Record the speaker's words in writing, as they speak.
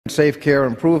Safe Care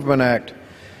Improvement Act.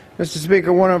 Mr.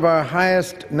 Speaker, one of our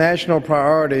highest national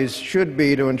priorities should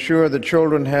be to ensure that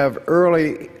children have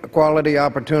early quality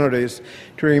opportunities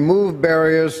to remove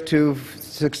barriers to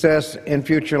success in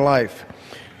future life.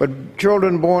 But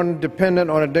children born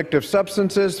dependent on addictive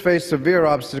substances face severe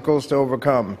obstacles to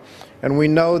overcome, and we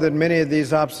know that many of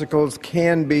these obstacles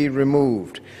can be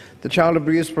removed. The Child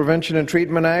Abuse Prevention and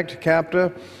Treatment Act,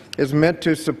 CAPTA, is meant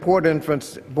to support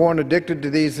infants born addicted to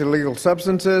these illegal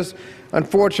substances.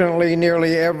 Unfortunately,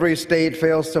 nearly every state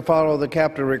fails to follow the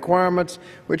CAPTA requirements,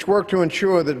 which work to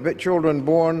ensure that children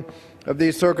born of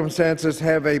these circumstances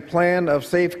have a plan of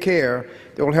safe care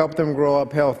that will help them grow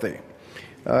up healthy.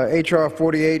 H.R.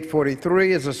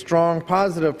 4843 is a strong,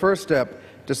 positive first step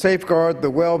to safeguard the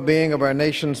well-being of our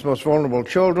nation's most vulnerable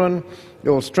children. It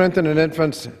will strengthen an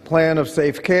infant's plan of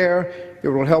safe care. It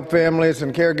will help families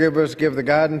and caregivers give the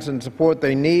guidance and support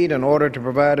they need in order to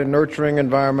provide a nurturing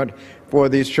environment for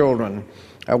these children.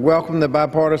 I welcome the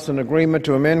bipartisan agreement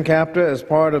to amend CAPTA as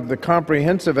part of the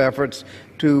comprehensive efforts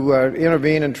to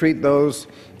intervene and treat those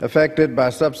affected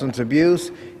by substance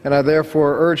abuse, and I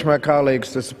therefore urge my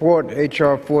colleagues to support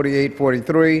H.R.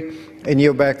 4843 and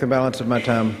yield back the balance of my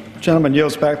time. The gentleman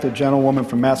yields back to the gentlewoman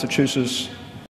from Massachusetts.